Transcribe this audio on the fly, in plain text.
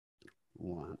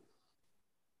One.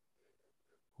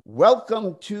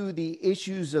 Welcome to the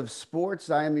Issues of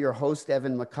Sports. I am your host,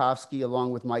 Evan Makovsky,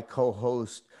 along with my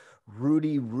co-host,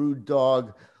 Rudy Rude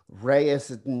Dog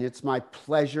Reyes. And it's my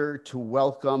pleasure to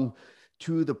welcome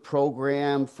to the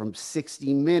program from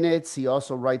 60 Minutes. He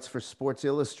also writes for Sports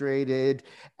Illustrated,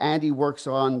 and he works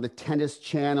on the Tennis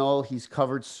Channel. He's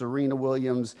covered Serena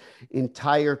Williams'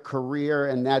 entire career,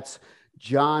 and that's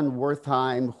Jon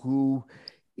Wertheim, who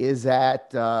is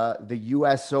at the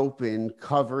U.S. Open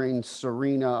covering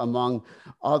Serena, among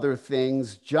other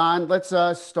things. Jon, let's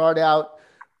start out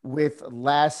with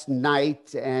last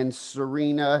night, and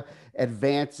Serena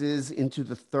advances into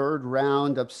the third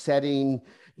round, upsetting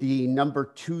the number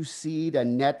 2 seed,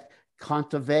 Annette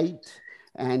Kontaveit,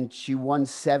 and she won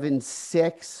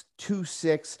 7-6,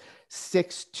 2-6,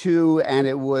 6-2, and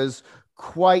it was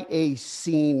quite a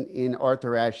scene in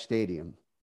Arthur Ashe Stadium.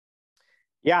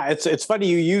 Yeah, it's funny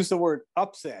you use the word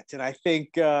upset, and I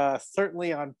think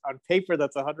certainly on paper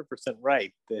that's 100%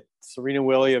 right, that Serena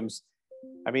Williams,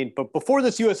 but before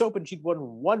this U.S. Open, she'd won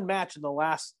one match in the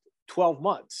last 12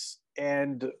 months,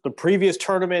 and the previous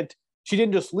tournament, she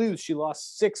didn't just lose, she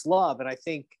lost 6-love, and I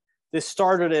think this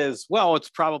started as, well, it's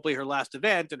probably her last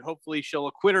event, and hopefully she'll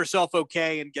acquit herself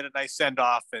okay and get a nice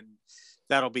send-off, and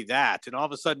that'll be that. And all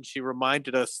of a sudden, she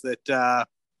reminded us that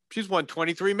she's won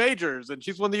 23 majors and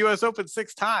she's won the U.S. Open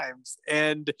 6 times.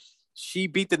 And she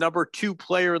beat the number 2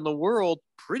 player in the world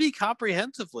pretty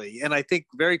comprehensively. And I think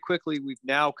very quickly we've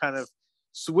now kind of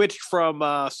switched from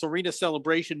Serena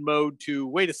celebration mode to,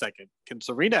 wait a second, can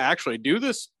Serena actually do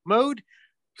this mode?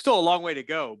 Still a long way to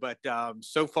go. But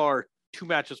so far, 2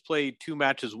 matches played, 2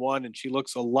 matches won. And she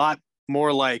looks a lot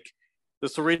more like the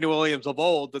Serena Williams of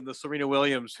old than the Serena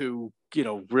Williams who,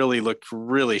 really looked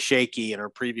really shaky in her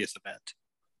previous event.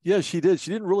 Yeah, she did.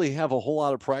 She didn't really have a whole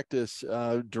lot of practice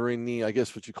during the, I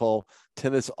guess, what you call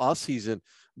tennis off season.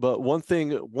 But one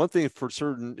thing for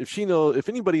certain, if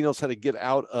anybody knows how to get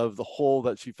out of the hole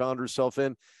that she found herself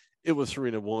in, it was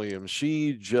Serena Williams.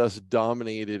 She just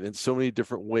dominated in so many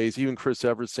different ways. Even Chris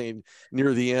Evert saying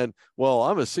near the end, "Well,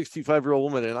 I'm a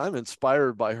 65-year-old woman and I'm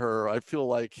inspired by her. I feel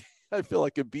like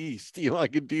a beast. I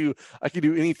could do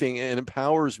anything, and it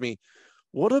empowers me."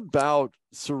 What about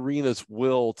Serena's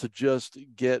will to just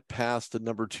get past the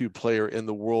number 2 player in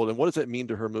the world? And what does that mean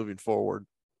to her moving forward?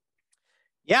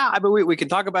 Yeah, we can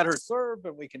talk about her serve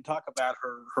and we can talk about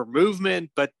her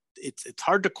movement, but it's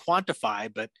hard to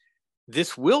quantify. But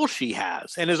this will she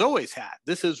has and has always had.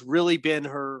 This has really been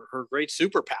her great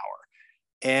superpower.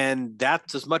 And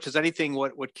that's as much as anything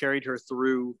what carried her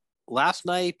through last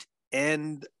night.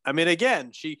 And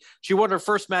again, she won her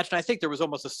first match, and I think there was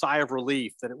almost a sigh of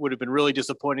relief that it would have been really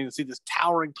disappointing to see this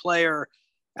towering player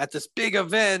at this big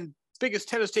event, biggest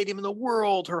tennis stadium in the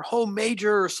world, her home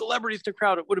major, celebrities in the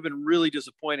crowd. It would have been really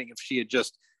disappointing if she had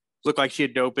just looked like she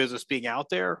had no business being out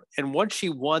there. And once she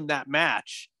won that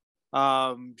match,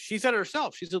 she said it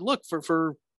herself. She said, "Look,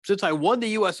 for since I won the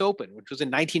U.S. Open, which was in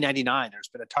 1999, there's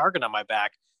been a target on my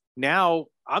back. Now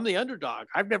I'm the underdog.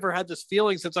 I've never had this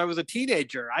feeling since I was a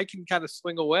teenager. I can kind of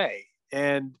swing away."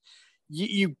 And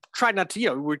you try not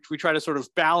to, we try to sort of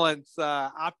balance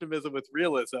optimism with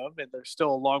realism, and there's still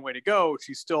a long way to go.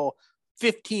 She's still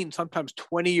 15, sometimes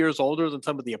 20 years older than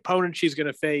some of the opponents she's going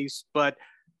to face. But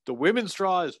the women's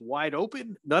draw is wide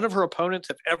open. None of her opponents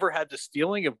have ever had this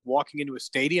feeling of walking into a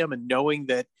stadium and knowing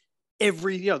that there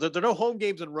are no home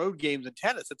games and road games in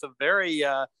tennis. It's a very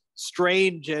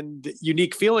strange and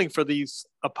unique feeling for these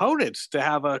opponents to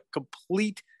have a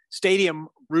complete stadium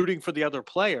rooting for the other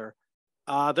player.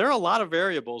 There are a lot of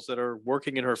variables that are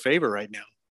working in her favor right now.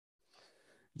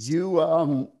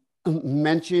 You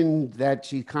mentioned that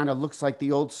she kind of looks like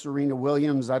the old Serena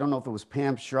Williams. I don't know if it was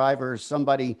Pam Shriver or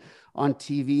somebody on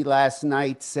TV last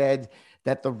night said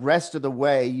that the rest of the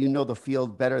way, the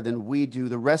field better than we do,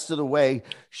 the rest of the way,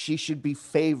 she should be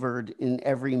favored in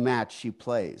every match she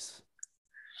plays.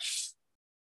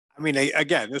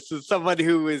 Again, this is somebody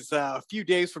who is a few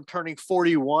days from turning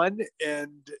 41 and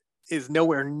is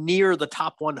nowhere near the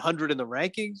top 100 in the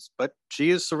rankings, but she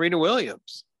is Serena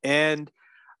Williams. And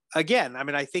again,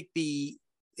 I think the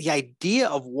idea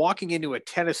of walking into a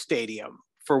tennis stadium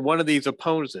for one of these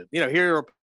opponents, here your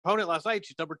opponent last night,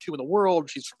 she's number 2 in the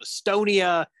world. She's from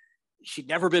Estonia. She'd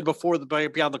never been beyond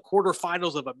the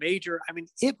quarterfinals of a major.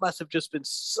 It must have just been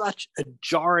such a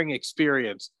jarring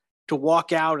experience to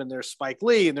walk out, and there's Spike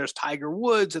Lee and there's Tiger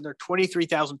Woods and there are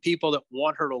 23,000 people that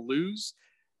want her to lose.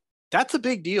 That's a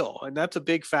big deal. And that's a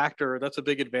big factor. That's a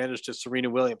big advantage to Serena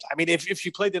Williams. If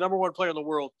she played the number 1 player in the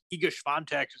world, Iga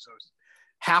Swiatek, who's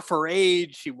half her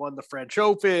age, she won the French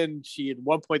Open. She at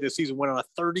one point this season went on a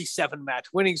 37 match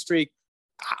winning streak.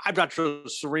 I'm not sure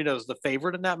Serena is the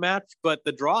favorite in that match, but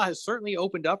the draw has certainly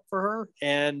opened up for her.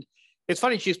 And it's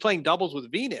funny, she's playing doubles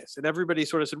with Venus, and everybody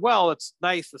sort of said, well, it's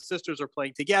nice. The sisters are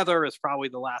playing together. It's probably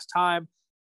the last time.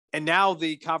 And now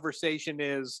the conversation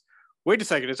is, wait a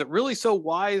second, is it really so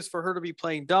wise for her to be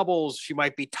playing doubles? She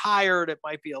might be tired. It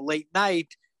might be a late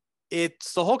night.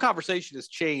 It's the whole conversation has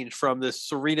changed from this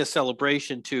Serena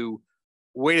celebration to,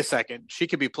 wait a second, she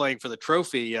could be playing for the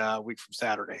trophy a week from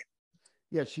Saturday.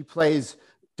 Yeah, she plays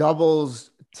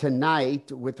doubles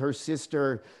tonight with her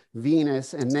sister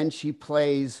Venus, and then she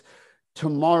plays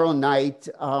tomorrow night.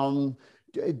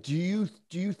 Do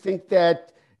you think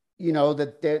that, you know,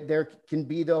 that there can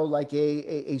be, though, like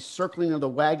a circling of the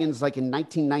wagons, like in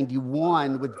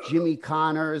 1991 with Jimmy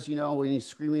Connors, you know, when he's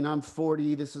screaming, I'm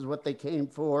 40, this is what they came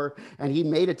for, and he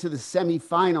made it to the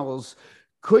semifinals.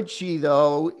 Could she,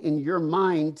 though, in your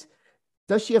mind,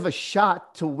 does she have a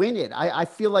shot to win it? I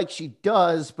feel like she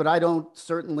does, but I don't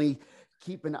certainly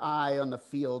keep an eye on the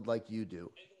field like you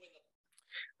do.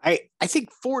 I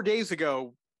think 4 days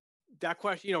ago, that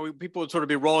question, you know, people would sort of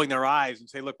be rolling their eyes and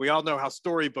say, look, we all know how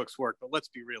storybooks work, but let's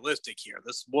be realistic here.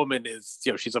 This woman is,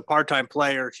 you know, she's a part-time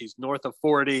player. She's north of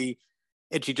 40,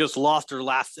 and she just lost her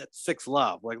last set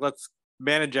 6-love. Like, let's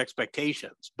manage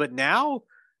expectations. But now,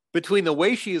 between the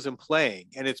way she is in playing,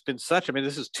 and it's been such, I mean,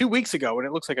 this is 2 weeks ago, and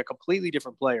it looks like a completely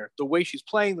different player. The way she's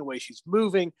playing, the way she's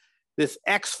moving, this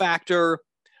X factor,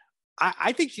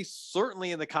 I think she's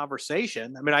certainly in the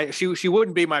conversation. I mean, she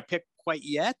wouldn't be my pick quite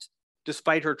yet,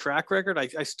 despite her track record.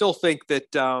 I still think that,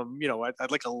 you know,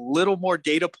 I'd like a little more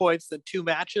data points than 2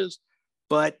 matches,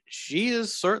 but she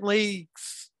has certainly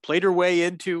played her way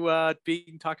into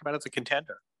being talked about as a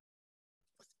contender.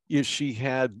 If she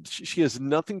has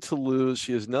nothing to lose.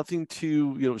 She has nothing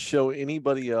to, you know, show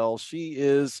anybody else. She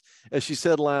is, as she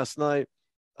said last night,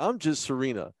 I'm just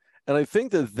Serena. And I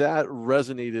think that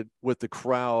resonated with the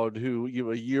crowd who, you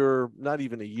know, a year, not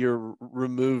even a year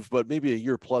removed, but maybe a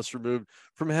year plus removed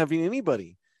from having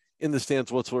anybody in the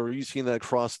stands whatsoever. You've seen that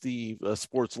across the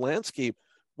sports landscape.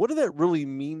 What did that really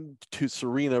mean to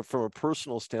Serena from a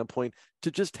personal standpoint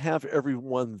to just have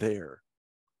everyone there?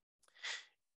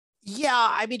 Yeah,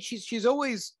 I mean, she's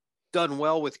always done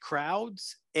well with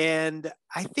crowds, and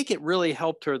I think it really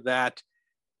helped her that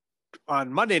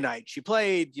on Monday night she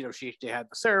played. You know, she had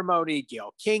the ceremony.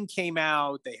 Gayle King came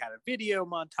out. They had a video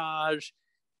montage,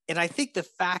 and I think the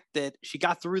fact that she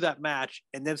got through that match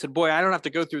and then said, "Boy, I don't have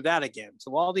to go through that again."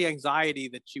 So all the anxiety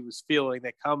that she was feeling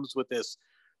that comes with this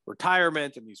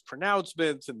retirement and these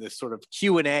pronouncements and this sort of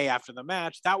Q&A after the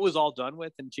match, that was all done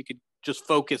with, and she could just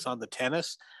focus on the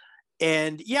tennis.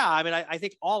 And yeah, I mean, I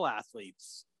think all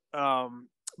athletes,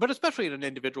 but especially in an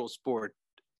individual sport,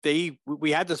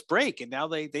 we had this break, and now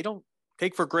they don't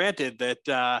take for granted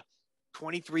that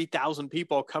 23,000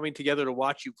 people coming together to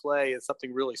watch you play is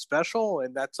something really special.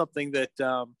 And that's something that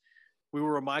we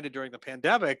were reminded during the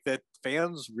pandemic, that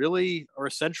fans really are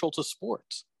essential to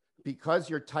sports. Because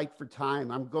you're tight for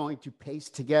time, I'm going to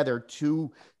paste together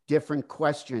 2 different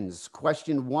questions.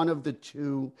 Question 1 of the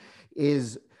 2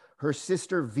 is, her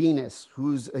sister Venus,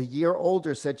 who's a year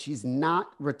older, said she's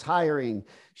not retiring.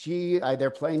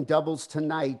 They're playing doubles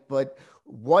tonight, but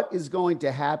what is going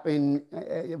to happen?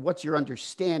 What's your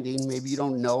understanding? Maybe you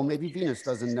don't know. Maybe Venus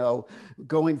doesn't know.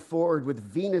 Going forward with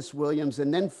Venus Williams,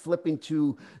 and then flipping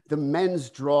to the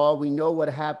men's draw. We know what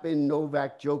happened.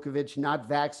 Novak Djokovic, not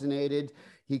vaccinated.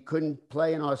 He couldn't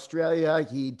play in Australia.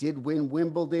 He did win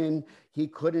Wimbledon. He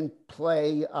couldn't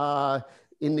play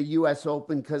in the US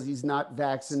Open because he's not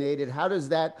vaccinated. How does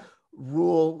that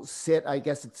rule sit? I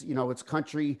guess it's, you know, it's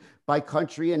country by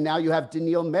country. And now you have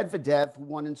Daniil Medvedev, who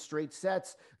won in straight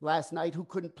sets last night, who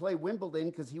couldn't play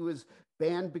Wimbledon because he was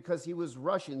banned because he was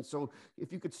Russian. So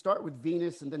if you could start with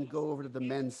Venus and then go over to the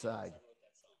men's side.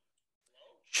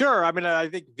 Sure. I mean, I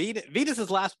think Venus's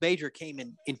last major came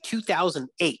in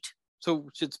 2008. So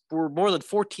we're more than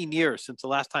 14 years since the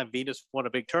last time Venus won a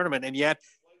big tournament. And yet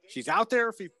she's out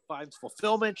there. She finds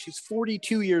fulfillment. She's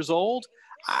 42 years old.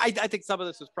 I think some of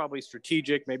this is probably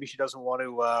strategic. Maybe she doesn't want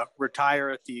to retire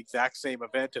at the exact same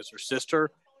event as her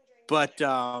sister. But,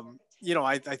 you know,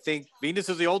 I think Venus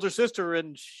is the older sister,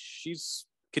 and she's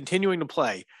continuing to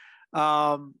play.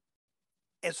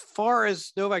 As far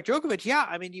as Novak Djokovic, yeah,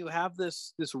 I mean, you have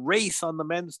this race on the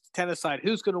men's tennis side.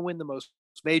 Who's going to win the most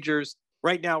majors?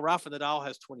 Right now, Rafa Nadal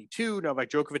has 22. Novak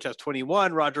Djokovic has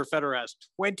 21. Roger Federer has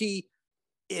 20.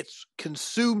 It's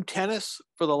consumed tennis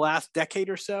for the last decade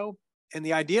or so. And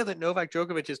the idea that Novak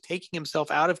Djokovic is taking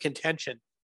himself out of contention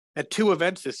at 2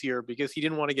 events this year because he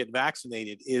didn't want to get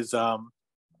vaccinated is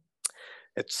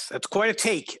it's quite a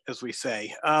take, as we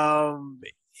say.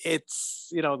 It's,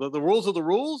 you know, the rules are the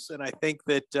rules. And I think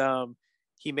that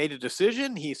he made a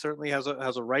decision. He certainly has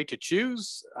a right to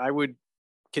choose. I would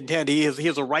contend he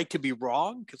has a right to be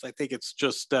wrong, because I think it's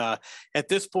just at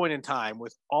this point in time,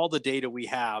 with all the data we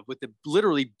have, with the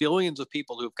literally billions of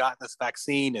people who've gotten this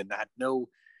vaccine and had no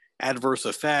adverse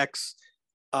effects,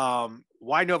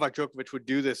 why Novak Djokovic would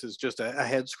do this is just a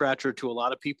head scratcher to a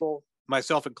lot of people,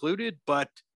 myself included. But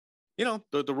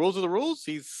the rules are the rules.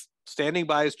 He's standing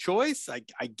by his choice.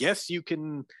 I guess you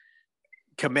can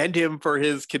commend him for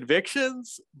his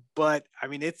convictions, but I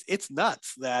mean, it's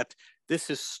nuts that this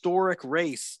historic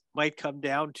race might come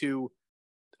down to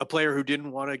a player who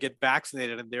didn't want to get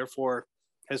vaccinated and therefore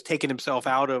has taken himself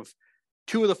out of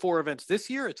 2 of the 4 events this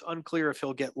year. It's unclear if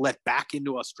he'll get let back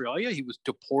into Australia. He was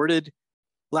deported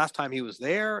last time he was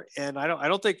there. And I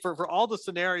don't think for all the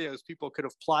scenarios people could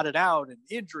have plotted out, and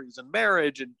injuries and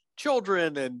marriage and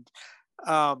children, and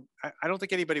I don't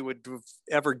think anybody would have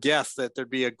ever guessed that there'd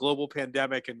be a global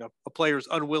pandemic and a player's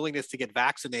unwillingness to get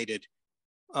vaccinated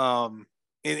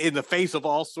in the face of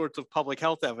all sorts of public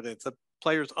health evidence. A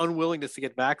player's unwillingness to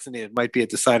get vaccinated might be a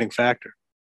deciding factor.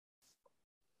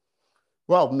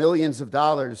 Well, millions of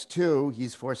dollars too,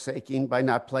 he's forsaking by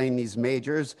not playing these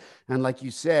majors. And like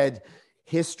you said,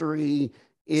 history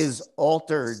is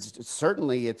altered.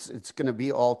 Certainly it's going to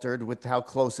be altered with how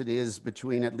close it is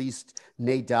between at least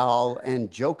Nadal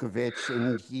and Djokovic.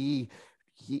 And he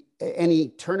any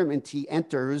tournament he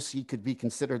enters, he could be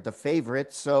considered the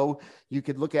favorite. So you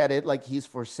could look at it like he's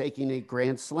forsaking a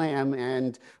Grand Slam,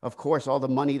 and of course all the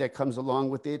money that comes along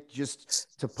with it,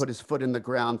 just to put his foot in the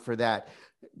ground for that.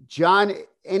 Jon,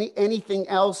 anything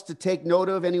else to take note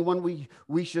of? Anyone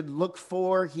we should look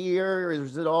for here? Or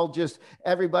is it all just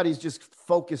everybody's just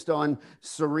focused on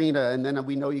Serena, and then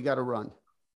we know you got to run?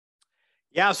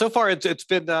 Yeah, so far it's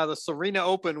been the Serena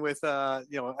Open with a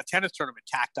tennis tournament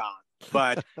tacked on.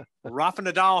 But Rafa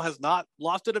Nadal has not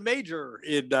lost at a major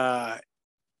in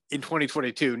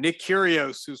 2022. Nick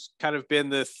Kyrgios, who's kind of been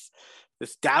this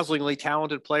dazzlingly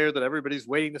talented player that everybody's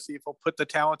waiting to see if he'll put the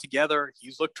talent together.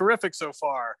 He's looked terrific so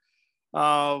far.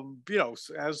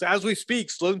 As we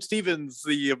speak, Sloane Stephens,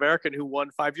 the American who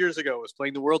won 5 years ago, is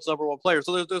playing the world's #1 player.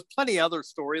 So there's plenty of other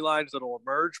storylines that will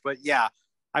emerge. But yeah,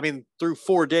 I mean, through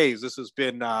 4 days, this has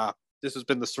been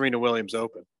the Serena Williams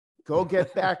Open. Go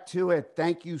get back to it.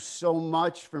 Thank you so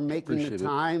much for making the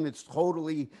time. It's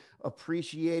totally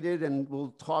appreciated, and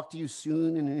we'll talk to you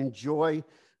soon, and enjoy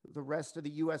the rest of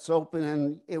the U.S. Open.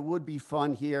 And it would be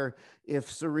fun here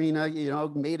if Serena,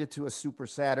 made it to a Super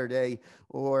Saturday,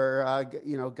 or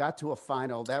got to a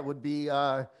final. That would be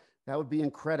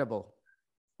incredible.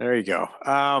 There you go.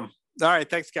 All right,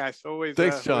 thanks, guys.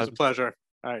 Thanks, Jon. Always a pleasure.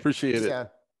 All right, appreciate it. Yeah.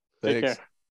 Thanks.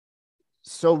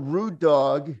 So, Rude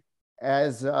Dog,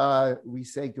 as we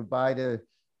say goodbye to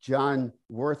Jon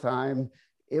Wertheim,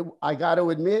 I got to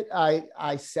admit,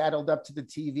 I saddled up to the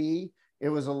TV. It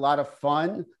was a lot of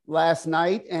fun last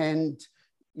night. And,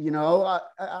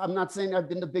 I'm not saying I've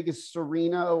been the biggest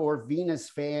Serena or Venus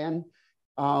fan.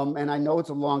 And I know it's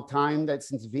a long time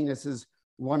since Venus has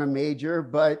won a major,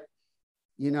 but,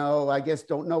 I guess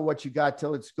don't know what you got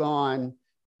till it's gone.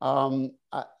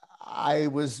 I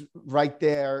was right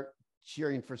there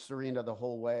cheering for Serena the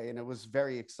whole way, and it was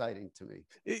very exciting to me.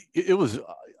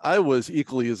 I was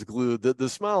equally as glued. The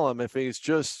smile on my face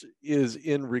just is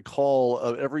in recall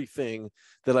of everything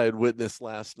that I had witnessed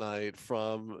last night,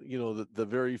 from the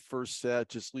very first set,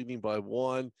 just leading by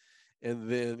 1, and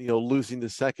then losing the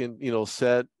second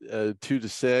set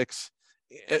 2-6.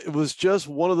 It was just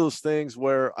one of those things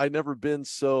where I'd never been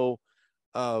so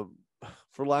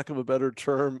for lack of a better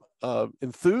term,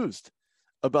 enthused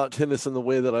about tennis in the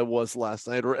way that I was last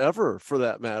night, or ever for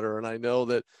that matter. And I know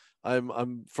that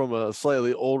I'm from a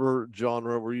slightly older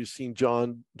genre where you've seen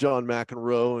John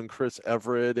McEnroe and Chris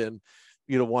Everett, and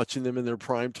watching them in their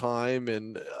prime time,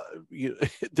 and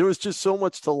there was just so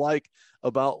much to like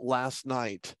about last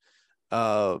night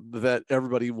that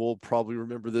everybody will probably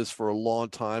remember this for a long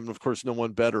time. And of course, no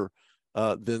one better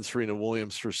than Serena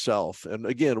Williams herself. And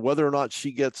again, whether or not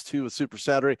she gets to a Super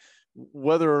Saturday,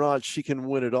 whether or not she can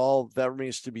win it all, that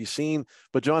remains to be seen.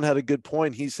 But Jon had a good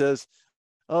point. He says,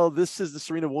 oh, this is the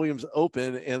Serena Williams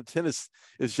Open, and tennis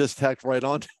is just tacked right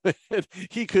onto it.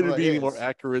 He couldn't be any more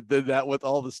accurate than that, with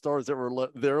all the stars that were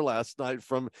there last night,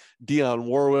 from Dionne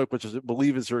Warwick, which I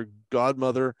believe is her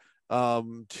godmother,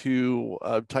 to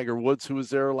Tiger Woods, who was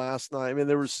there last night. I mean,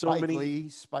 there were so many.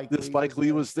 Spike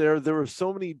Lee was there. There were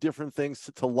so many different things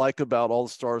to like about all the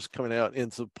stars coming out in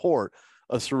support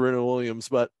of Serena Williams.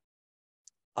 But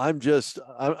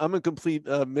I'm a complete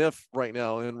myth right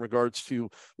now in regards to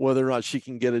whether or not she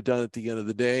can get it done at the end of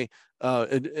the day.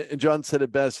 And Jon said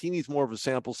it best. He needs more of a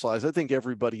sample size. I think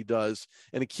everybody does.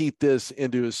 And to keep this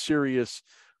into a serious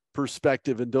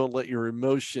perspective and don't let your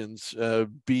emotions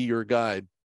be your guide.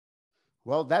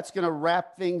 Well, that's going to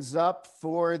wrap things up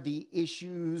for the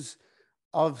issues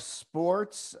of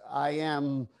sports. I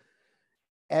am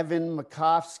Evan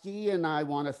Makovsky, and I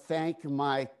want to thank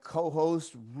my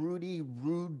co-host, Rudy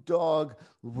Rude Dog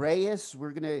Reyes.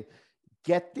 We're going to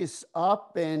get this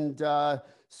up, and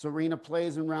Serena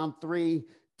plays in round 3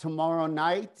 tomorrow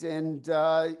night. And,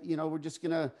 we're just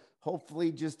going to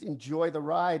hopefully just enjoy the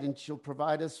ride, and she'll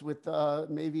provide us with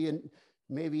maybe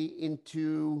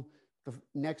into the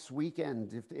next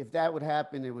weekend. If that would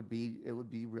happen, it would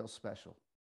be real special.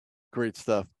 Great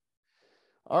stuff.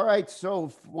 All right,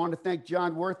 so want to thank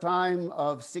Jon Wertheim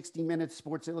of 60 Minutes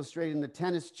Sports Illustrated and the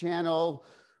Tennis Channel.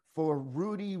 For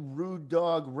Rudy Rude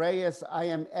Dog Reyes, I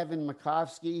am Evan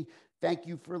Makovsky. Thank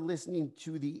you for listening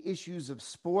to the Issues of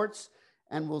Sports,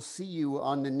 and we'll see you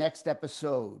on the next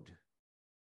episode.